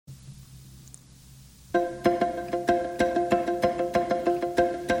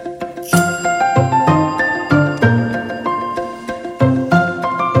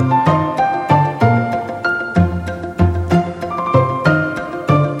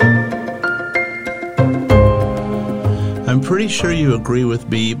pretty sure you agree with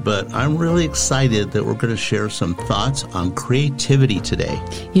me, but I'm really excited that we're going to share some thoughts on creativity today.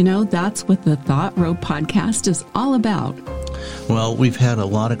 You know, that's what the Thought Row podcast is all about. Well, we've had a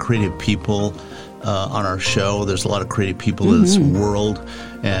lot of creative people on our show. There's a lot of creative people in this world,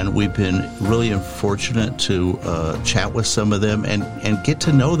 and we've been really fortunate to chat with some of them and get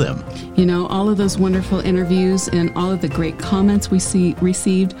to know them. You know, all of those wonderful interviews and all of the great comments we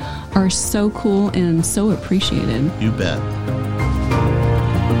received are so cool and so appreciated. You bet.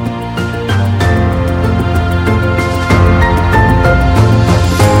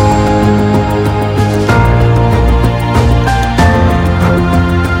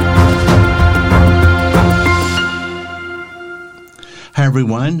 Hi,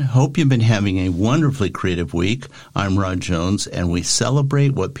 everyone. Hope you've been having a wonderfully creative week. I'm Rod Jones, and we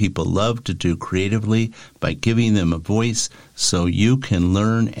celebrate what people love to do creatively by giving them a voice so you can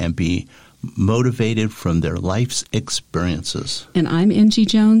learn and be motivated from their life's experiences. And I'm Angie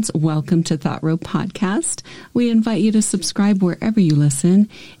Jones. Welcome to Thought Row Podcast. We invite you to subscribe wherever you listen,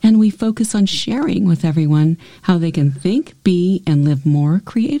 and we focus on sharing with everyone how they can think, be, and live more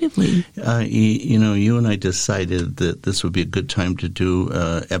creatively. You and I decided that this would be a good time to do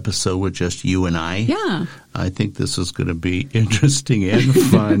an episode with just you and I. Yeah. I think this is going to be interesting and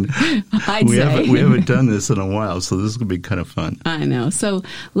fun. We haven't done this in a while, so this is going to be kind of fun. I know. So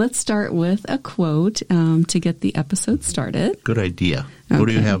let's start with a quote to get the episode started. Good idea. Okay. What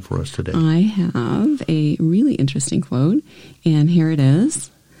do you have for us today? I have a really interesting quote, and here it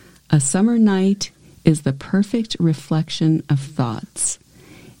is. A summer night is the perfect reflection of thoughts.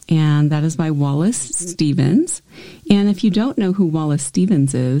 And that is by Wallace Stevens. And if you don't know who Wallace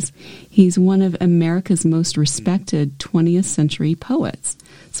Stevens is, he's one of America's most respected 20th century poets.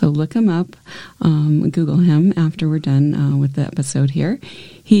 So look him up, Google him after we're done with the episode here.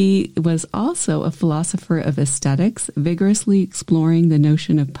 He was also a philosopher of aesthetics, vigorously exploring the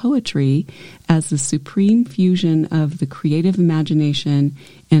notion of poetry as the supreme fusion of the creative imagination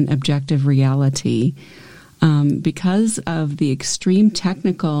and objective reality. Because of the extreme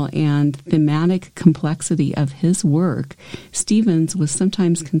technical and thematic complexity of his work, Stevens was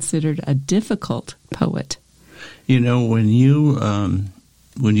sometimes considered a difficult poet. You know, when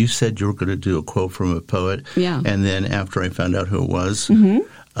you said you were going to do a quote from a poet, yeah. And then after I found out who it was,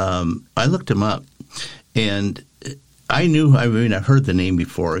 I looked him up, and I've heard the name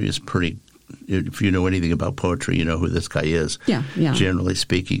before. He was pretty. If you know anything about poetry, you know who this guy is, generally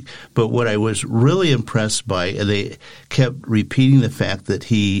speaking. But what I was really impressed by, and they kept repeating the fact that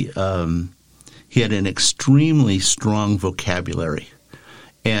he had an extremely strong vocabulary.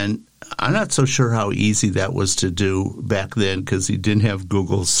 And I'm not so sure how easy that was to do back then because he didn't have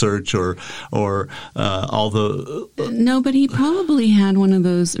Google search or all the... No, but he probably had one of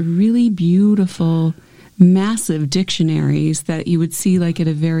those really beautiful massive dictionaries that you would see like at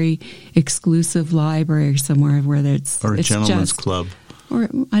a very exclusive library or somewhere where it's or a gentleman's club. Or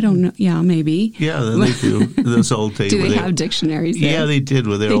I don't know. Yeah, maybe. Yeah, they do. Those old days. Do they have dictionaries there? Yeah, they did.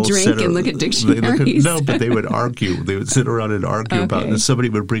 With their old drink and look at dictionaries. But they would argue. They would sit around and argue about it. And somebody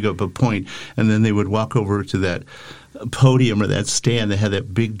would bring up a point, and then they would walk over to that podium or that stand that had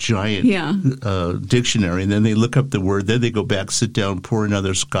that big giant dictionary, and then they look up the word, then they go back, sit down, pour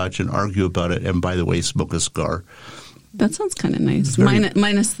another scotch, and argue about it, and by the way, smoke a cigar. That sounds kind of nice.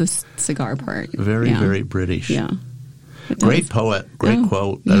 Minus the cigar part. Very British. Yeah. Great poet, great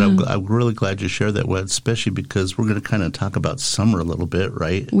quote. Yeah. And I'm really glad you shared that one, especially because we're going to kind of talk about summer a little bit,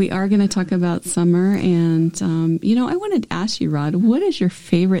 right? We are going to talk about summer, and, I wanted to ask you, Rod, what is your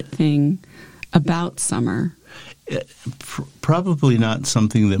favorite thing about summer? Probably not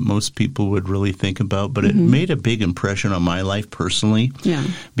something that most people would really think about, but it made a big impression on my life personally. Yeah.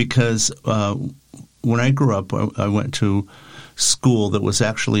 Because when I grew up, I went to school that was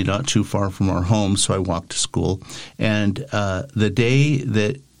actually not too far from our home, so I walked to school. And the day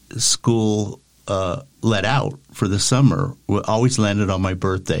that school let out for the summer always landed on my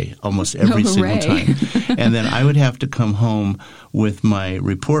birthday almost every single time. And then I would have to come home with my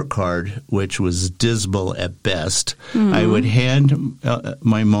report card, which was dismal at best. I would hand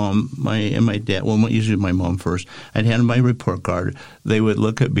my mom and my dad, well, usually my mom first, I'd hand them my report card. They would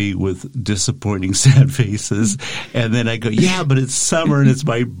look at me with disappointing, sad faces. And then I go, yeah, but it's summer and it's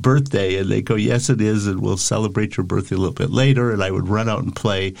my birthday. And they go, yes, it is, and we'll celebrate your birthday a little bit later. And I would run out and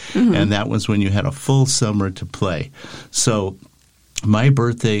play. And that was when you had a full summer to play. So my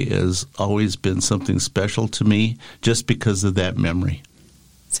birthday has always been something special to me just because of that memory.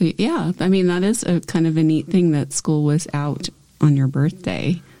 So, yeah, I mean, that is a kind of a neat thing that school was out on your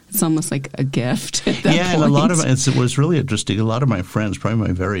birthday. It's almost like a gift at that point. And a lot of it was really interesting. A lot of my friends, probably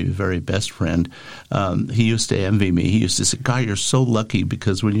my very, very best friend, he used to envy me. He used to say, "God, you're so lucky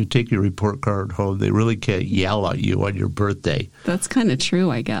because when you take your report card home, they really can't yell at you on your birthday." That's kind of true,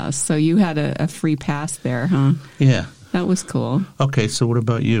 I guess. So you had a free pass there, huh? Yeah. That was cool. Okay, so what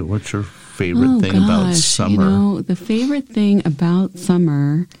about you? What's your favorite thing about summer? The favorite thing about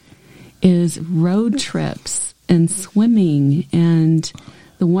summer is road trips and swimming and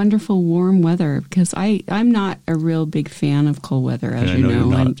the wonderful warm weather, because I'm not a real big fan of cold weather, as you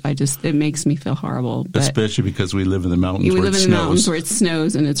know. It makes me feel horrible. But especially because we live in the mountains we live in the mountains where it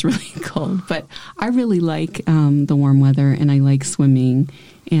snows and it's really cold. But I really like the warm weather, and I like swimming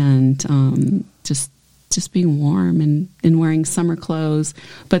and just being warm and wearing summer clothes.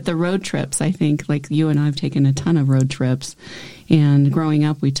 But the road trips, I think, like you and I have taken a ton of road trips. And growing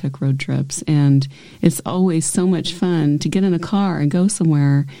up, we took road trips. And it's always so much fun to get in a car and go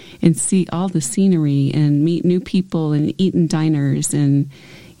somewhere and see all the scenery and meet new people and eat in diners. And,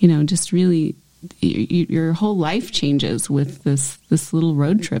 just really your whole life changes with this little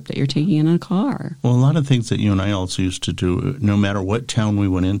road trip that you're taking in a car. Well, a lot of things that you and I also used to do, no matter what town we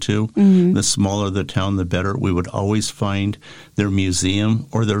went into, the smaller the town, the better. We would always find their museum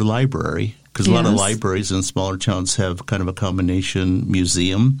or their library, because a lot of libraries in smaller towns have kind of a combination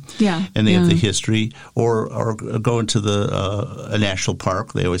museum. Yeah. And they have the history. Or go into a national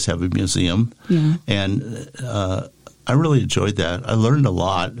park. They always have a museum. Yeah. And I really enjoyed that. I learned a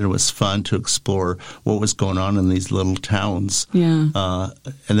lot. It was fun to explore what was going on in these little towns. Yeah.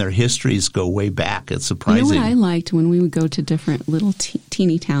 And their histories go way back. It's surprising. You know what I liked when we would go to different little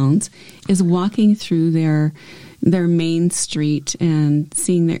teeny towns is walking through their main street and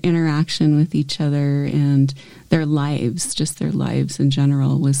seeing their interaction with each other and their lives, just their lives in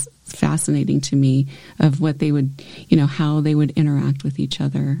general, was fascinating to me, of what they would, how they would interact with each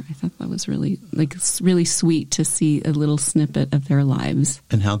other. I thought that was really sweet to see a little snippet of their lives.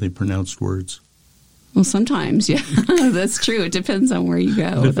 And how they pronounced words. Well, sometimes, yeah, that's true. It depends on where you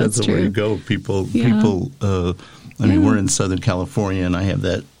go. It depends on where you go. People, we're in Southern California, and I have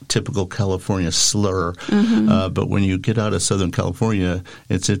that typical California slur. But when you get out of Southern California,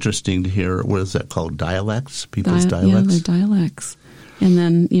 it's interesting to hear, what is that called, dialects? People's dialects? Yeah, their dialects. And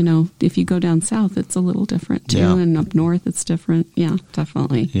then, if you go down south, it's a little different, too. Yeah. And up north, it's different. Yeah,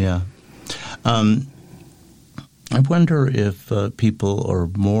 definitely. Yeah. I wonder if people are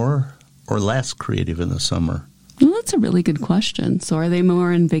more or less creative in the summer. Well, that's a really good question. So are they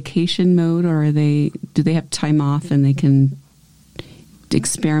more in vacation mode, or do they have time off and they can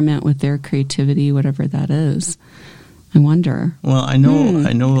experiment with their creativity, whatever that is? I wonder. Well, I know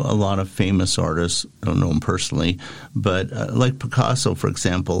a lot of famous artists. I don't know them personally, but like Picasso, for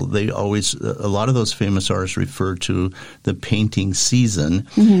example, a lot of those famous artists refer to the painting season,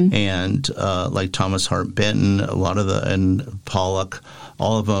 and like Thomas Hart Benton, and Pollock,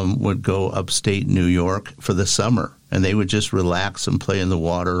 all of them would go upstate New York for the summer, and they would just relax and play in the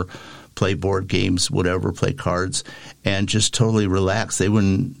water, play board games, whatever, play cards, and just totally relax. They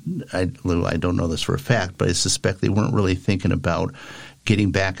wouldn't, I don't know this for a fact, but I suspect they weren't really thinking about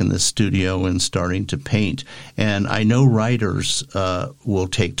getting back in the studio and starting to paint. And I know writers will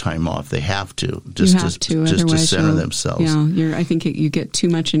take time off. They have to, just to center themselves. Yeah, I think you get too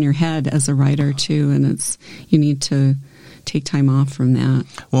much in your head as a writer too, and you need to take time off from that.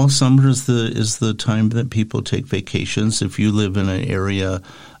 Well, summer is the time that people take vacations. If you live in an area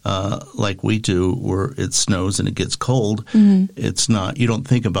like we do, where it snows and it gets cold, it's not. You don't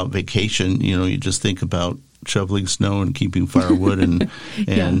think about vacation. You just think about shoveling snow and keeping firewood and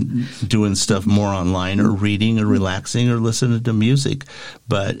doing stuff more online, or reading, or relaxing, or listening to music.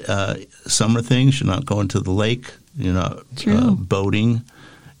 But summer things, you're not going to the lake. You're not boating.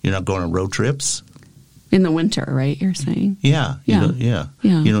 You're not going on road trips. In the winter, right, you're saying? Yeah. You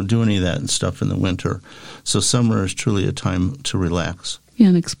don't do any of that stuff in the winter. So summer is truly a time to relax. Yeah,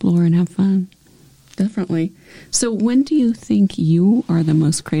 and explore and have fun. Definitely. So when do you think you are the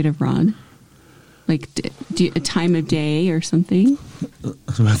most creative, Rod? Like a time of day or something?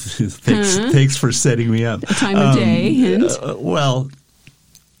 Thanks for setting me up. A time of day, hint? Well,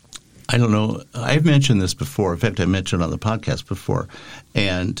 I don't know. I've mentioned this before. In fact, I mentioned it on the podcast before.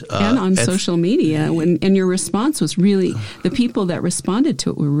 And on social media. And your response was really, the people that responded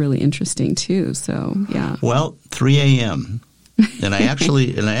to it were really interesting too. So, yeah. Well, 3 a.m. And I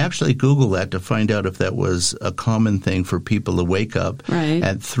actually Googled that to find out if that was a common thing for people to wake up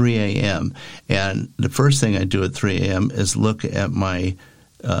at 3 a.m. And the first thing I do at 3 a.m. is look at my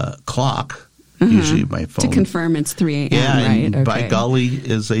clock, usually my phone. To confirm it's 3 a.m., yeah, right? And by golly,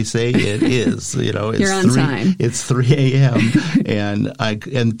 as they say, it is. It's You're on time. It's 3 a.m.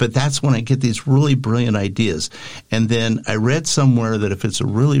 But that's when I get these really brilliant ideas. And then I read somewhere that if it's a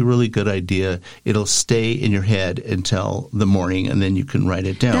really, really good idea, it'll stay in your head until the morning, and then you can write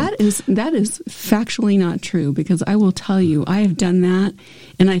it down. That is factually not true, because I will tell you, I have done that,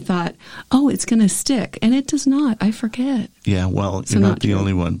 and I thought, oh, it's going to stick, and it does not. I forget. Yeah, well, So you're not the true.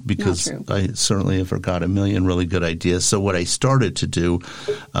 only one, because I certainly have forgot a million really good ideas. So what I started to do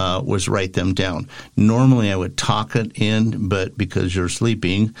was write them down. Normally I would talk it in, but because you're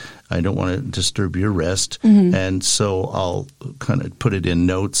sleeping, I don't want to disturb your rest. Mm-hmm. And so I'll kind of put it in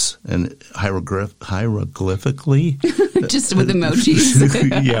notes and hieroglyphically. Just with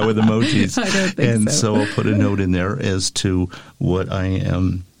emojis. Yeah, with emojis. I don't think so I'll put a note in there as to what I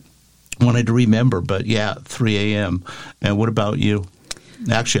wanted to remember. But yeah, 3 a.m. And what about you?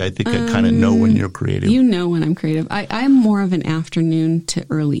 Actually, I think I kind of know when you're creative. You know when I'm creative. I'm more of an afternoon to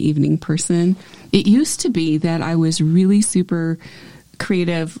early evening person. It used to be that I was really super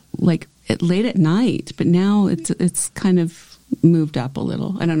creative, like late at night, but now it's kind of moved up a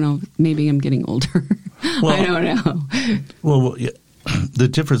little. I don't know. Maybe I'm getting older. Well, I don't know. Well, yeah. The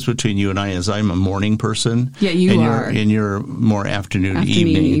difference between you and I is I'm a morning person. Yeah, you are. And you're more afternoon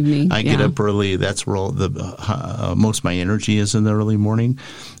evening. I get up early. That's where all most of my energy is in the early morning.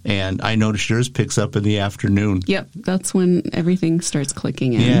 And I notice yours picks up in the afternoon. Yep, that's when everything starts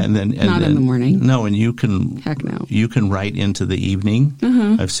clicking in. Yeah, and then not in the morning. No, and you can. Heck no. You can write into the evening.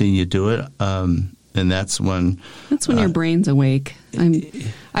 Uh-huh. I've seen you do it. And that's when your brain's awake. I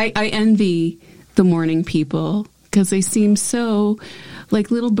envy the morning people, because they seem so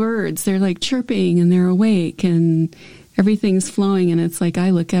like little birds. They're like chirping and they're awake and everything's flowing. And it's like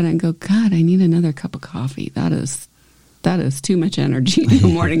I look at it and go, God, I need another cup of coffee. That is too much energy in the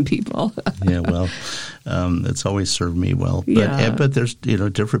morning, people. Yeah, well, it's always served me well. But there's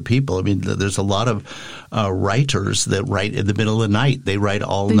different people. I mean, there's a lot of writers that write in the middle of the night. They write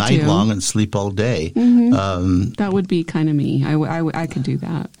all night long and sleep all day. Mm-hmm. That would be kind of me. I could do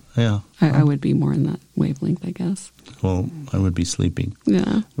that. Yeah. I would be more in that wavelength, I guess. Well, I would be sleeping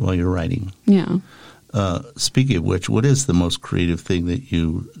while you're writing. Yeah. Speaking of which, what is the most creative thing that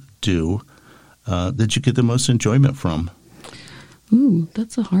you do that you get the most enjoyment from? Ooh,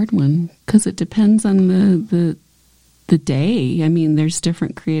 that's a hard one, because it depends on the day. I mean, there's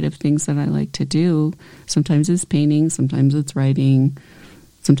different creative things that I like to do. Sometimes it's painting, sometimes it's writing,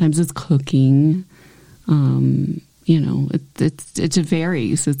 sometimes it's cooking. It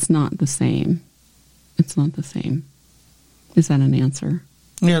varies. It's not the same. Is that an answer?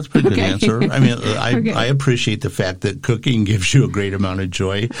 Yeah, it's a pretty good answer. I mean, I appreciate the fact that cooking gives you a great amount of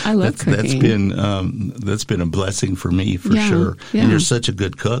joy. I love cooking. That's been a blessing for me, for sure. Yeah. And you're such a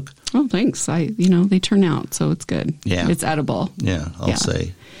good cook. Oh, thanks. They turn out, so it's good. Yeah. It's edible. Yeah, I'll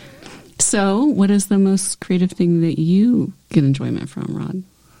say. So, what is the most creative thing that you get enjoyment from, Rod?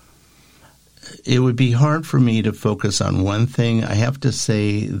 It would be hard for me to focus on one thing. I have to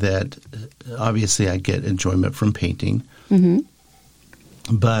say that obviously I get enjoyment from painting. Mm-hmm.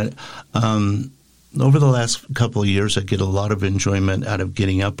 But over the last couple of years, I get a lot of enjoyment out of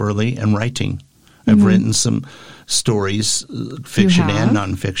getting up early and writing. I've written some stories, fiction and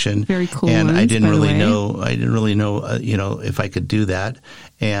nonfiction. Very cool. And ones, I didn't really know, if I could do that.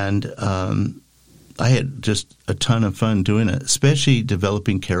 And I had just a ton of fun doing it, especially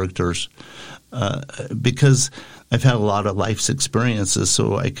developing characters, because I've had a lot of life's experiences,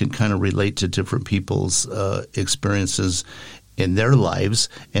 so I can kind of relate to different people's experiences in their lives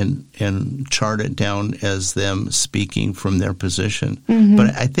and chart it down as them speaking from their position. Mm-hmm.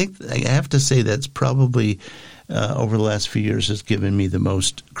 But I think I have to say that's probably over the last few years has given me the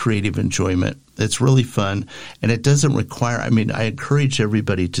most creative enjoyment. It's really fun, and it doesn't require – I mean, I encourage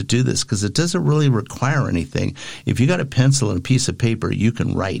everybody to do this because it doesn't really require anything. If you got a pencil and a piece of paper, you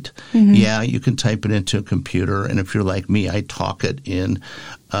can write. Mm-hmm. Yeah, you can type it into a computer, and if you're like me, I talk it in.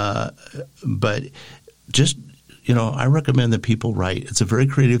 But just – I recommend that people write. It's a very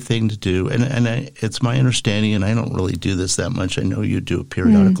creative thing to do, and it's my understanding, and I don't really do this that much. I know you do it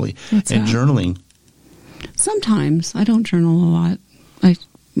periodically. Journaling. Sometimes. I don't journal a lot.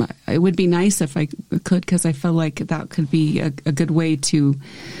 It would be nice if I could, because I feel like that could be a good way to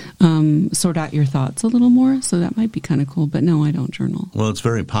sort out your thoughts a little more, so that might be kind of cool. But no, I don't journal. Well, it's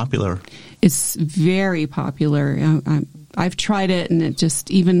very popular. It's very popular. I've tried it, and it just,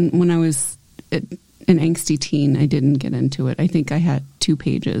 even when I was an angsty teen, I didn't get into it. I think I had 2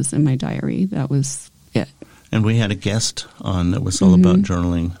 pages in my diary. That was it. And we had a guest on that was all about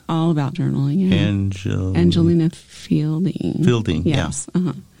journaling. All about journaling, yeah. Angelina Fielding. Fielding, yes. yeah.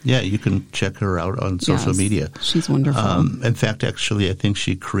 Uh-huh. Yeah, you can check her out on social media. She's wonderful. In fact, actually, I think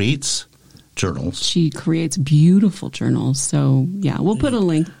she creates journals. She creates beautiful journals. So, yeah, we'll put a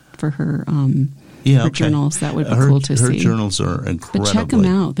link for her journals. That would be cool to see. Her journals are incredible. But check them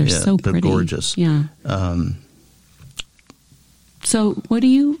out. They're so pretty. They're gorgeous. Yeah. So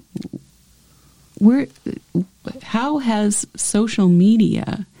how has social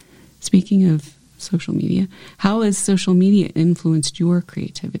media, speaking of social media, how has social media influenced your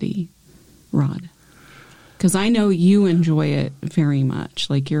creativity, Rod? Because I know you enjoy it very much.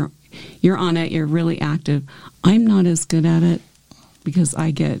 Like you're on it, you're really active. I'm not as good at it because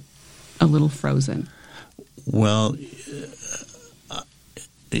I get a little frozen. Well,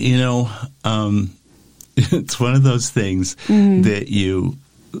 it's one of those things that you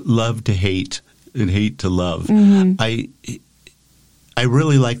love to hate and hate to love. I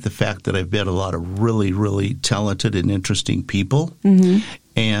really like the fact that I've met a lot of really, really talented and interesting people, and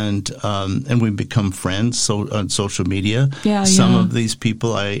we've become friends on social media. Some of these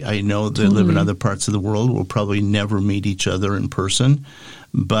people I know that live in other parts of the world will probably never meet each other in person,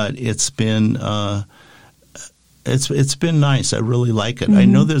 but it's been nice. I really like it. I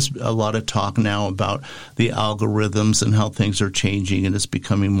know there's a lot of talk now about the algorithms and how things are changing, and it's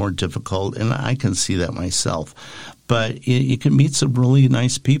becoming more difficult, and I can see that myself. But you can meet some really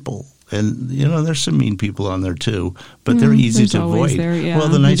nice people. And, there's some mean people on there, too, but they're easy to avoid. Well,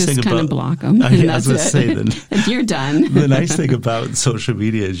 the nice thing about... You just kind of block them, and that's it. You're done. The nice thing about social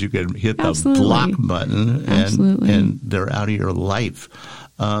media is you can hit the block button, and they're out of your life.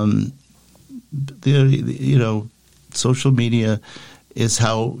 Social media is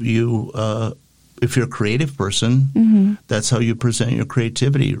how you, if you're a creative person, that's how you present your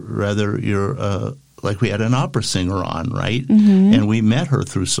creativity. Rather, you're like we had an opera singer on, right? And we met her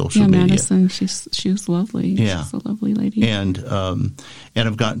through social media. Madison, she was lovely. Yeah. She's a lovely lady. And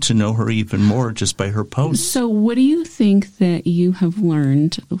I've gotten to know her even more just by her posts. So what do you think that you have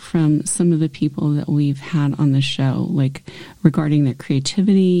learned from some of the people that we've had on the show, like regarding their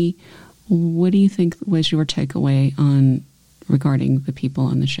creativity? What do you think was your takeaway regarding the people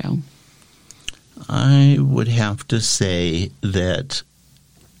on the show? I would have to say that,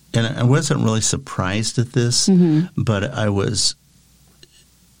 and I wasn't really surprised at this, but I was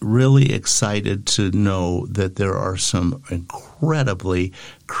really excited to know that there are some incredibly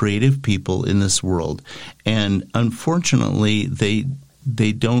creative people in this world. And unfortunately, they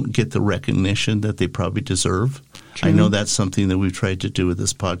don't get the recognition that they probably deserve. True. I know that's something that we've tried to do with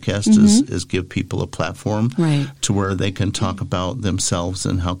this podcast is give people a platform to where they can talk about themselves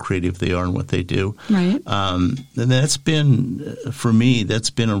and how creative they are and what they do. Right. And that's been, for me, that's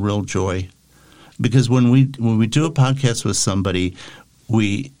been a real joy. Because when we do a podcast with somebody,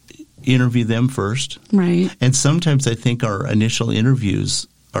 we interview them first. Right. And sometimes I think our initial interviews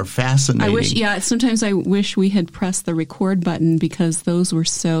are fascinating. Sometimes I wish we had pressed the record button because those were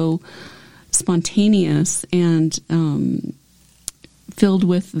so spontaneous and filled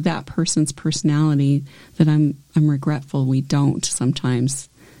with that person's personality that I'm regretful we don't sometimes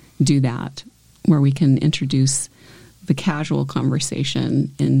do that, where we can introduce the casual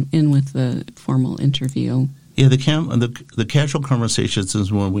conversation in with the formal interview. Yeah, the casual conversations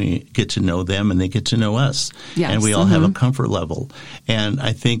is when we get to know them and they get to know us. Yes, and we all have a comfort level. And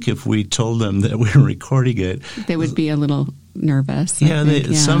I think if we told them that we were recording it, they would be a little nervous.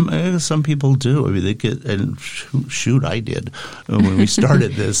 Some people do. I mean, they get, and shoot, I did when we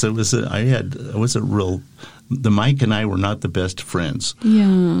started this. The Mike and I were not the best friends.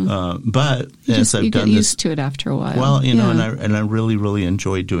 Yeah. But as I've done this, you get used to it after a while. Well, and I really, really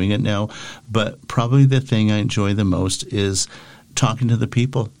enjoy doing it now. But probably the thing I enjoy the most is talking to the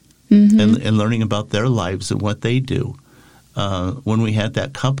people and learning about their lives and what they do. When we had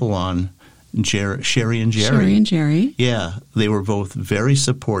that couple on, Sherry and Jerry. Yeah, they were both very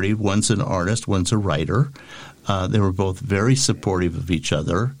supportive. One's an artist, one's a writer. They were both very supportive of each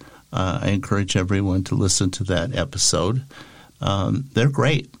other. I encourage everyone to listen to that episode. They're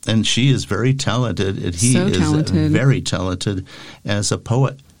great. And she is very talented, and he is very talented as a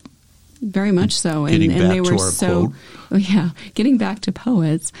poet. Very much so. Getting back to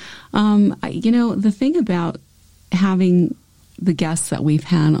poets. The thing about having the guests that we've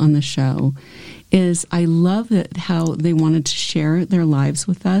had on the show is I love how they wanted to share their lives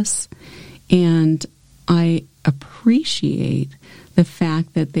with us, and I appreciate the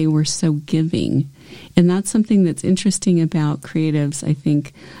fact that they were so giving. And that's something that's interesting about creatives, I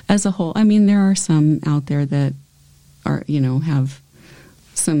think, as a whole. I mean, there are some out there that are, have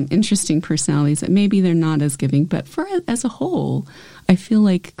some interesting personalities that maybe they're not as giving, but as a whole, I feel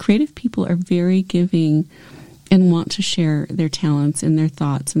like creative people are very giving and want to share their talents and their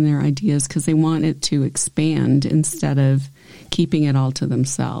thoughts and their ideas because they want it to expand instead of keeping it all to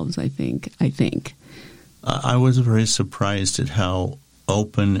themselves, I think. I was very surprised at how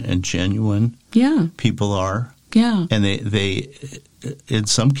open and genuine people are. Yeah. And they in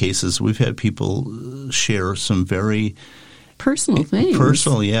some cases, we've had people share some very personal things.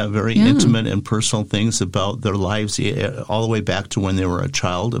 Very intimate and personal things about their lives, all the way back to when they were a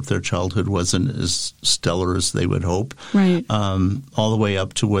child, if their childhood wasn't as stellar as they would hope. Right. All the way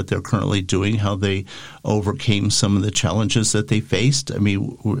up to what they're currently doing, how they overcame some of the challenges that they faced. I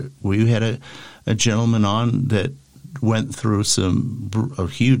mean, we had a gentleman on that went through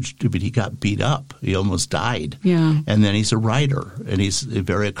he got beat up. He almost died. Yeah. And then he's a writer, and he's a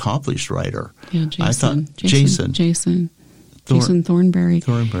very accomplished writer. Yeah, Jason Thornberry.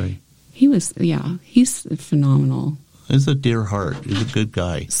 He's phenomenal. He's a dear heart. He's a good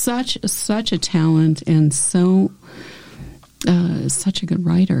guy. Such a talent, and such a good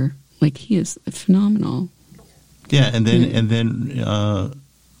writer. Like, he is phenomenal. Yeah, and then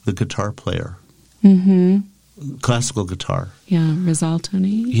the guitar player. Mm-hmm. Classical guitar. Yeah, Rizal Tony.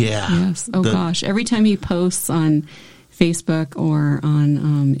 Yeah. Yes. Oh, gosh. Every time he posts on Facebook or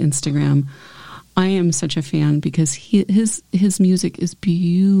on Instagram, I am such a fan because his music is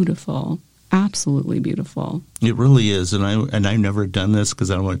beautiful. Absolutely beautiful. It really is, and I've never done this because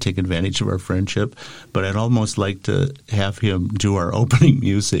I don't want to take advantage of our friendship, but I'd almost like to have him do our opening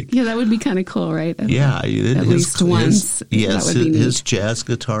music. Yeah, that would be kind of cool, right? At least once. Yes, that would be his jazz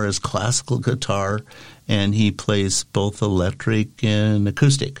guitar, his classical guitar, and he plays both electric and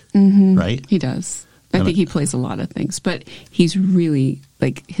acoustic, right? He does. I think he plays a lot of things, but he's really,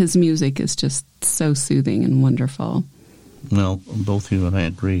 his music is just so soothing and wonderful. Well, both you and I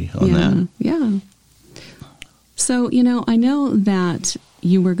agree on that. Yeah. So, I know that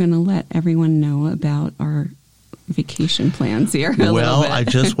you were going to let everyone know about our vacation plans here. Well, I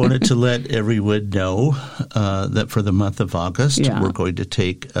just wanted to let everyone know that for the month of August, we're going to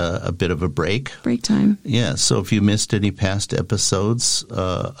take a bit of a break. Break time. Yeah, so if you missed any past episodes,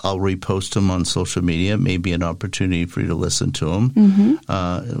 I'll repost them on social media. Maybe an opportunity for you to listen to them.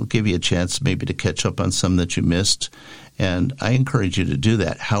 Mm-hmm. It'll give you a chance maybe to catch up on some that you missed. And I encourage you to do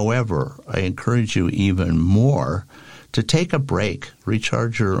that. However, I encourage you even more to take a break,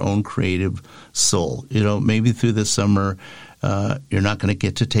 recharge your own creative soul. Maybe through the summer, you're not going to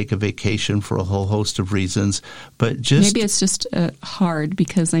get to take a vacation for a whole host of reasons, but maybe it's just hard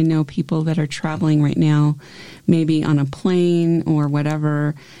because I know people that are traveling right now, maybe on a plane or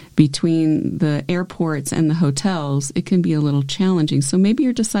whatever, between the airports and the hotels, it can be a little challenging. So maybe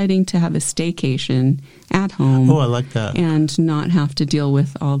you're deciding to have a staycation at home. Oh, I like that. And not have to deal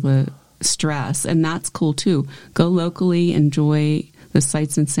with all the stress, and that's cool too. Go locally, enjoy the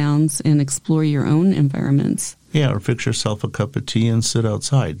sights and sounds, and explore your own environments. Yeah, or fix yourself a cup of tea and sit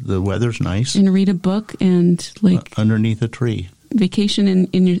outside. The weather's nice. And read a book and underneath a tree. Vacation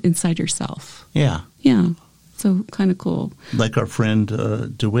inside yourself. Yeah. Yeah. So kind of cool. Like our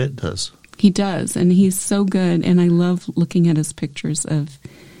friend DeWitt does. He does, and he's so good, and I love looking at his pictures of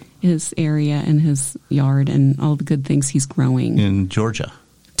his area and his yard and all the good things he's growing. In Georgia.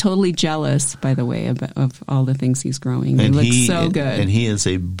 Totally jealous, by the way, of all the things he's growing. He looks so good. And he is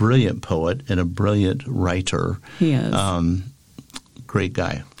a brilliant poet and a brilliant writer. He is. Great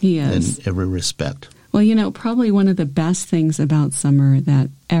guy. He is. In every respect. Well, probably one of the best things about summer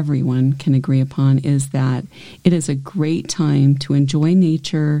that everyone can agree upon is that it is a great time to enjoy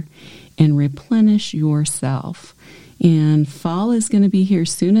nature and replenish yourself. And fall is going to be here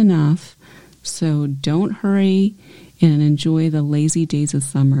soon enough, so don't hurry and enjoy the lazy days of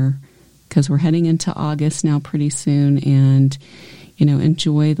summer because we're heading into August now pretty soon, and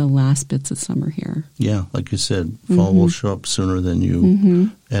enjoy the last bits of summer here. Yeah, like you said, fall will show up sooner than you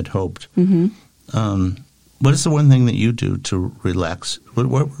had hoped. What is the one thing that you do to relax?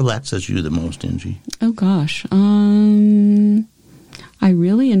 What relaxes you the most, Angie? Oh, gosh. I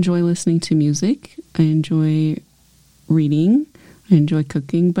really enjoy listening to music. I enjoy reading. I enjoy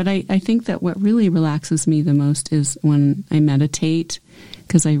cooking. But I think that what really relaxes me the most is when I meditate,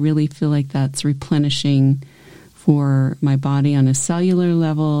 because I really feel like that's replenishing for my body on a cellular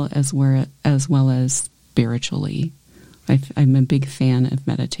level as well as spiritually. I'm a big fan of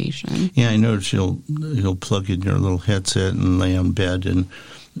meditation. Yeah, I noticed you'll plug in your little headset and lay on bed and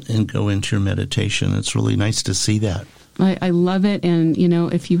go into your meditation. It's really nice to see that. I love it. And,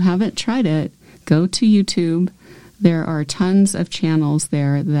 if you haven't tried it, go to YouTube. There are tons of channels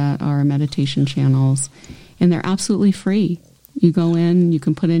there that are meditation channels, and they're absolutely free. You go in, you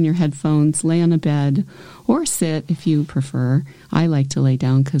can put in your headphones, lay on a bed, or sit if you prefer. I like to lay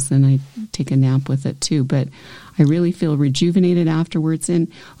down because then I take a nap with it too. But I really feel rejuvenated afterwards.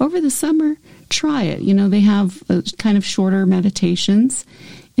 And over the summer, try it. You know, they have kind of shorter meditations,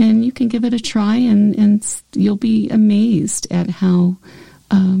 and you can give it a try, and you'll be amazed at how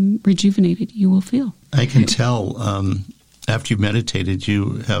rejuvenated you will feel. I can tell after you've meditated,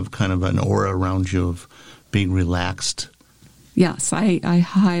 you have kind of an aura around you of being relaxed. Yes, I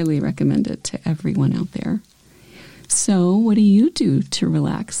highly recommend it to everyone out there. So what do you do to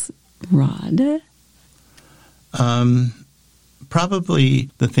relax, Rod? Probably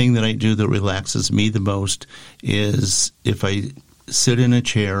the thing that I do that relaxes me the most is if I sit in a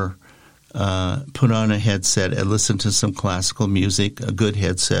chair, put on a headset and listen to some classical music, a good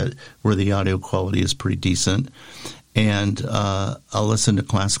headset where the audio quality is pretty decent. And I'll listen to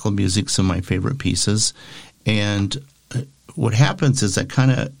classical music, some of my favorite pieces. And what happens is I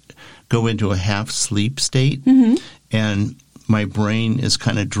kind of go into a half-sleep state, and my brain is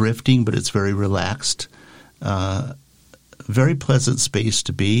kind of drifting, but it's very relaxed. Very pleasant space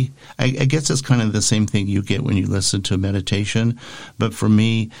to be. I guess it's kind of the same thing you get when you listen to meditation. But for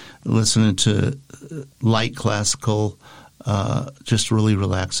me, listening to light classical just really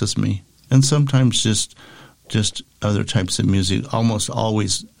relaxes me. And sometimes just other types of music, almost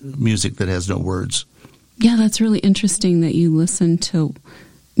always music that has no words. Yeah, that's really interesting that you listen to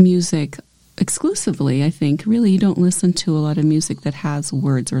music exclusively, I think. Really, you don't listen to a lot of music that has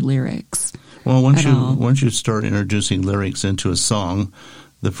words or lyrics. Well, once you start introducing lyrics into a song,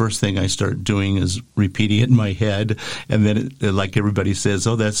 the first thing I start doing is repeating it in my head, and then, like everybody says,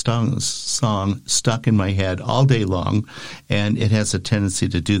 that song stuck in my head all day long, and it has a tendency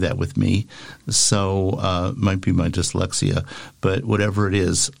to do that with me. So might be my dyslexia, but whatever it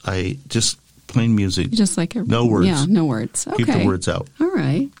is, I just plain music. Just like no words. Yeah, no words. Okay. Keep the words out. All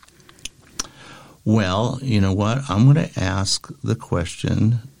right. Well, you know what? I'm going to ask the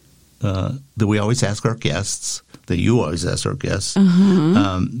question that we always ask our guests, that you always ask our guests,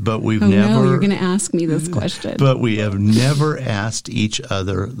 but we've never... No, you're going to ask me this question. But we have never asked each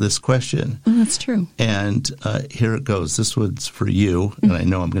other this question. Oh, that's true. And here it goes. This one's for you, and I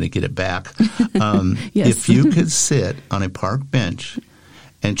know I'm going to get it back. Yes. If you could sit on a park bench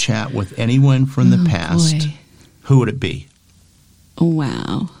and chat with anyone from the past, who would it be? Oh,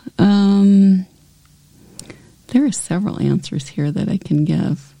 wow. There are several answers here that I can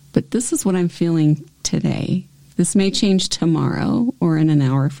give, but this is what I'm feeling today. This may change tomorrow or in an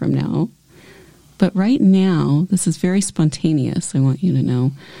hour from now, but right now, this is very spontaneous, I want you to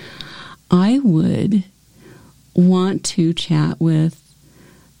know. I would want to chat with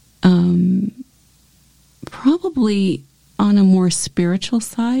probably on a more spiritual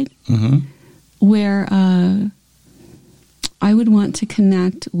side, where I would want to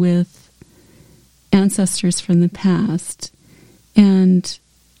connect with ancestors from the past and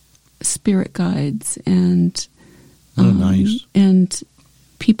spirit guides and nice. And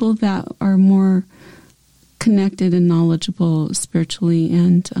people that are more connected and knowledgeable spiritually,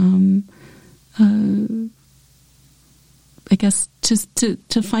 and I guess just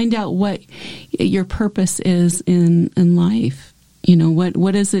to find out what your purpose is in life. You know,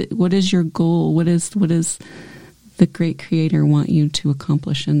 what is it? What is your goal? What is the great Creator want you to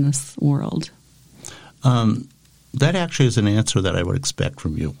accomplish in this world? That actually is an answer that I would expect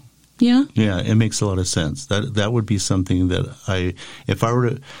from you. Yeah? Yeah, it makes a lot of sense. That would be something that if I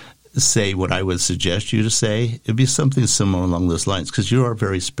were to say what I would suggest you to say, it'd be something similar along those lines, because you are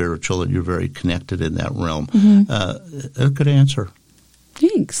very spiritual and you're very connected in that realm. A good answer.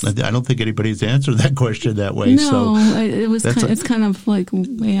 Thanks. I don't think anybody's answered that question that way. No, it's kind of like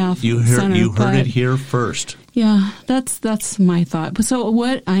way off You heard it here first. Yeah, that's my thought. So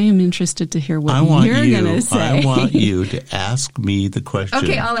what I am interested to hear what you're going to say. I want you to ask me the question.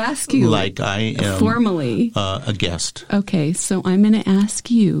 Okay, I'll ask you. Like I am formally a guest. Okay, so I'm going to ask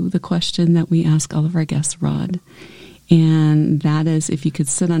you the question that we ask all of our guests, Rod. And that is, if you could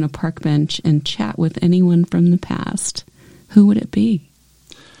sit on a park bench and chat with anyone from the past, who would it be?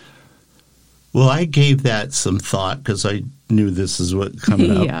 Well, I gave that some thought because I knew this is what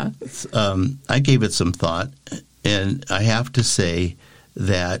coming up. Yeah. I gave it some thought, and I have to say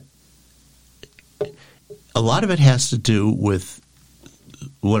that a lot of it has to do with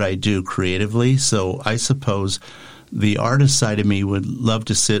what I do creatively. So I suppose the artist side of me would love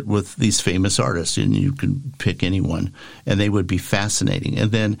to sit with these famous artists, and you can pick anyone, and they would be fascinating.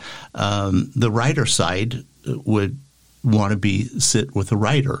 And then the writer side would want to sit with a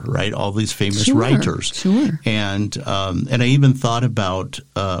writer, right? All these famous writers. Sure. And I even thought about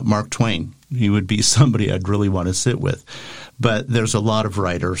Mark Twain. he would be somebody I'd really want to sit with. But there's a lot of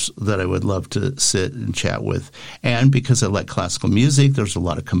writers that I would love to sit and chat with. And because I like classical music, there's a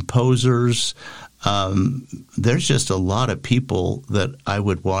lot of composers. There's just a lot of people that I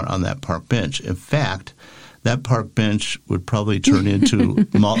would want on that park bench. In fact, that park bench would probably turn into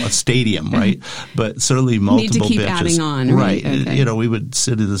a stadium, right? But certainly multiple benches. Need to keep adding on, right? Okay. We would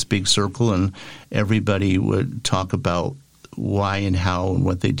sit in this big circle and everybody would talk about why and how and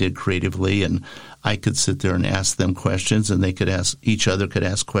what they did creatively, and I could sit there and ask them questions, and they could ask each other, could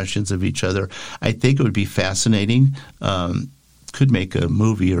ask questions of each other. I think it would be fascinating. Could make a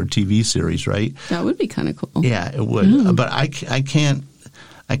movie or a TV series, right? That would be kind of cool. Yeah, it would. But I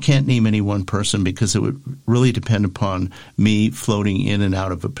can't name any one person because it would really depend upon me floating in and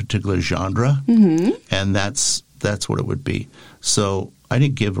out of a particular genre, and that's what it would be. So I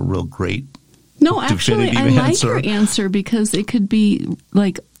didn't give a real great. No, actually, I like your answer because it could be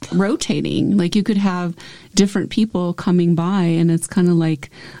like rotating. Like you could have different people coming by, and it's kind of like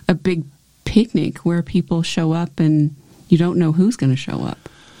a big picnic where people show up and you don't know who's going to show up.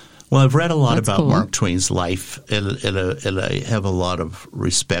 Well, I've read a lot about Mark Twain's life, and I have a lot of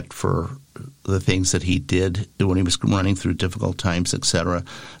respect for the things that he did when he was running through difficult times, etc.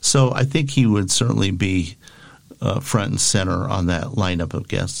 So I think he would certainly be front and center on that lineup of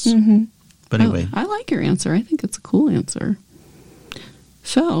guests. Mm-hmm. But anyway. I like your answer. I think it's a cool answer.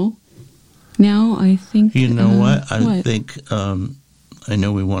 So, now I think... You know what? I think... I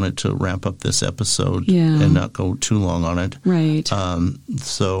know we wanted to wrap up this episode and not go too long on it. Right.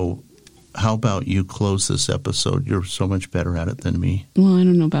 So how about you close this episode? You're so much better at it than me. Well, I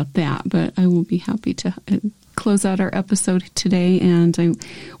don't know about that, but I will be happy to close out our episode today. And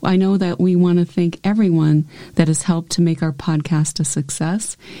I know that we want to thank everyone that has helped to make our podcast a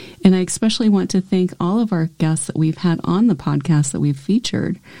success. And I especially want to thank all of our guests that we've had on the podcast that we've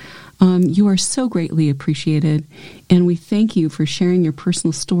featured. You are so greatly appreciated, and we thank you for sharing your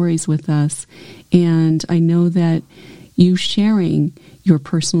personal stories with us. And I know that you sharing your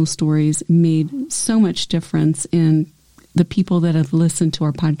personal stories made so much difference in the people that have listened to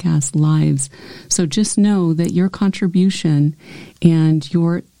our podcast lives. So just know that your contribution and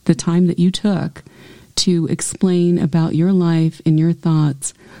the time that you took to explain about your life and your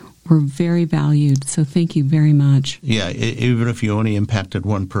thoughts were very valued. So thank you very much. Yeah, even if you only impacted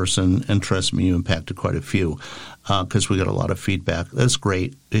one person, and trust me, you impacted quite a few, because we got a lot of feedback. That's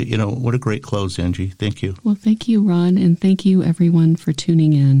great. What a great close, Angie. Thank you. Well, thank you, Ron, and thank you, everyone, for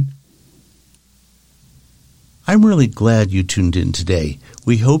tuning in. I'm really glad you tuned in today.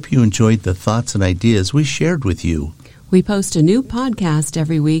 We hope you enjoyed the thoughts and ideas we shared with you. We post a new podcast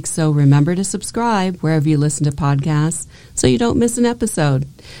every week, so remember to subscribe wherever you listen to podcasts so you don't miss an episode.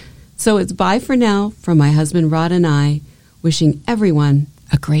 So it's bye for now from my husband Rod and I, wishing everyone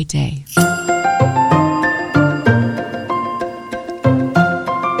a great day.